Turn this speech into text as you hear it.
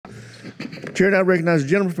Chair now recognizes the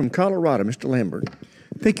gentleman from Colorado, Mr. Lamborn.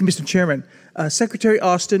 Thank you, Mr. Chairman. Secretary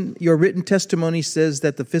Austin, your written testimony says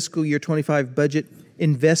that the fiscal year 25 budget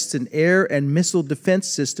invests in air and missile defense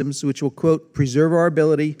systems, which will, quote, preserve our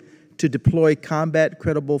ability to deploy combat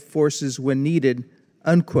credible forces when needed,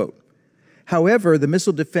 unquote. However, the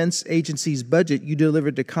Missile Defense Agency's budget you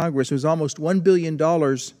delivered to Congress was almost $1 billion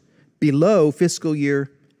below fiscal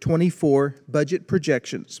year 24 budget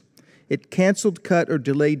projections. It canceled, cut, or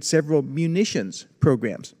delayed several munitions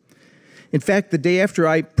programs. In fact, the day after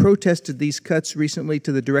I protested these cuts recently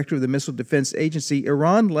to the director of the Missile Defense Agency,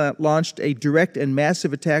 Iran launched a direct and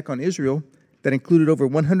massive attack on Israel that included over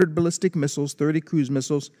 100 ballistic missiles, 30 cruise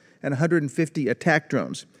missiles, and 150 attack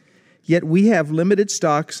drones. Yet we have limited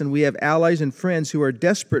stocks, and we have allies and friends who are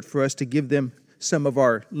desperate for us to give them some of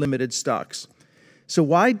our limited stocks. So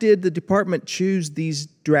why did the department choose these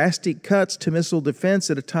drastic cuts to missile defense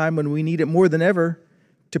at a time when we need it more than ever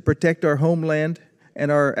to protect our homeland and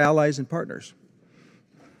our allies and partners?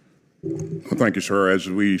 Well, thank you, sir. As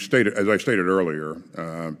I stated earlier,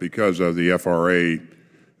 because of the FRA,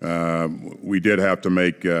 we did have to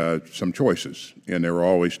make some choices, and they were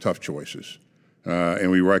always tough choices. And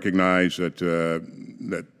we recognize that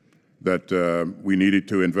we needed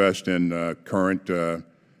to invest in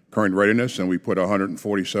current readiness, and we put a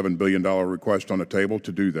 $147 billion request on the table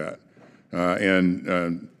to do that.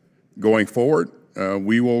 Going forward,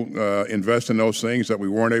 we will invest in those things that we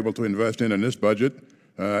weren't able to invest in this budget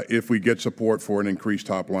if we get support for an increased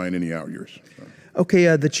top line in the out years.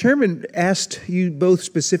 Okay, the chairman asked you both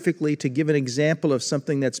specifically to give an example of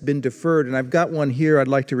something that's been deferred, and I've got one here I'd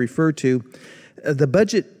like to refer to. The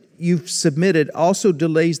budget you've submitted also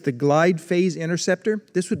delays the Glide Phase Interceptor.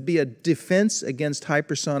 This would be a defense against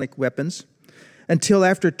hypersonic weapons until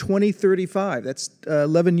after 2035. That's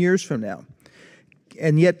 11 years from now.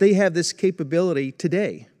 And yet they have this capability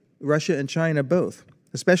today, Russia and China both,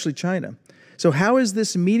 especially China. So how is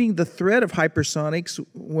this meeting the threat of hypersonics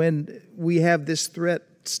when we have this threat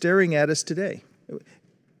staring at us today,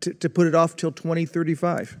 to put it off till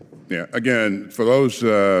 2035? Yeah, again, for those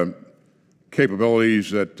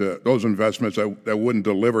capabilities, those investments that wouldn't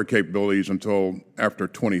deliver capabilities until after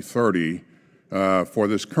 2030, for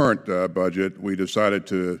this current budget, we decided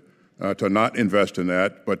to not invest in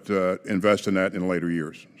that, but invest in that in later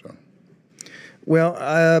years. So. Well,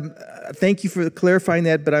 thank you for clarifying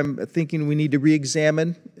that, but I'm thinking we need to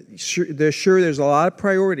re-examine. There's a lot of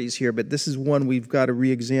priorities here, but this is one we've got to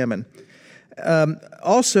re-examine.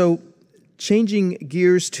 Also, changing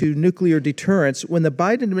gears to nuclear deterrence, when the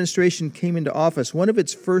Biden administration came into office, one of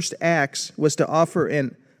its first acts was to offer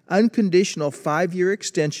an unconditional 5-year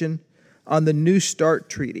extension on the New START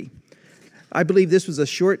treaty. I believe this was a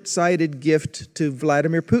short-sighted gift to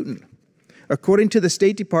Vladimir Putin. According to the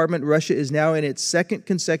State Department, Russia is now in its second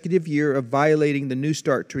consecutive year of violating the New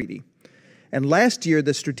START treaty. And last year,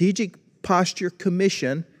 the Strategic Posture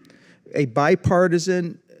Commission, a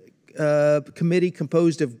bipartisan committee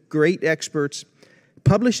composed of great experts,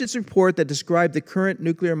 published its report that described the current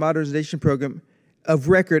nuclear modernization program of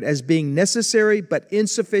record as being necessary but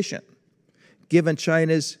insufficient, given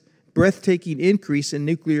China's breathtaking increase in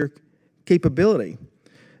nuclear capability.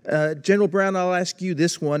 General Brown, I'll ask you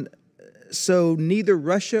this one. So neither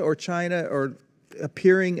Russia or China are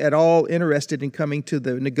appearing at all interested in coming to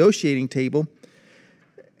the negotiating table,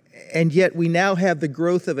 and yet we now have the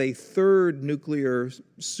growth of a third nuclear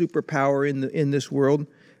superpower in this world.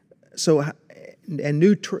 So, and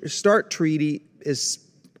New START treaty is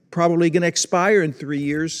probably going to expire in 3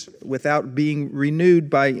 years without being renewed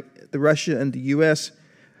by the Russia and the U.S.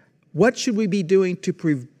 What should we be doing to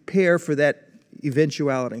prepare for that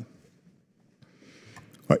eventuality?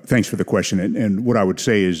 Thanks for the question. And what I would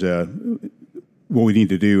say is what we need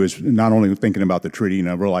to do is not only thinking about the treaty, and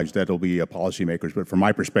I realize that will be policymakers, but from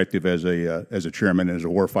my perspective as a chairman and as a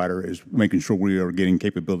warfighter is making sure we are getting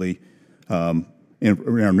capability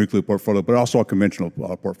in our nuclear portfolio, but also a conventional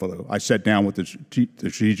portfolio. I sat down with the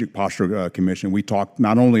Strategic Posture Commission. We talked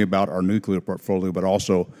not only about our nuclear portfolio, but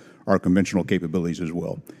also our conventional capabilities as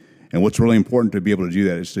well. And what's really important to be able to do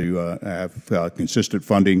that is to have consistent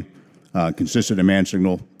funding, consistent demand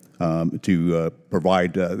signal to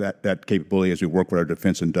provide that capability as we work with our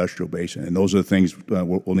defense industrial base. And those are the things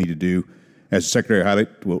we'll need to do. As the Secretary highlighted,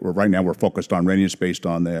 right now we're focused on readiness based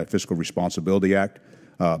on the Fiscal Responsibility Act.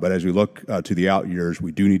 But as we look to the out years,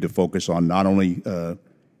 we do need to focus on not only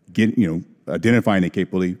identifying the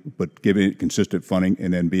capability, but giving it consistent funding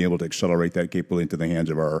and then being able to accelerate that capability into the hands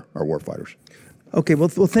of our warfighters. Okay, well,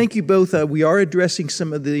 thank you both. We are addressing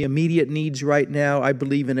some of the immediate needs right now, I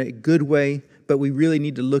believe, in a good way, but we really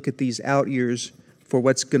need to look at these out years for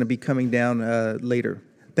what's going to be coming down later.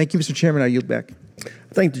 Thank you, Mr. Chairman. I yield back.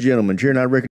 Thank the gentleman. Chair, and I recognize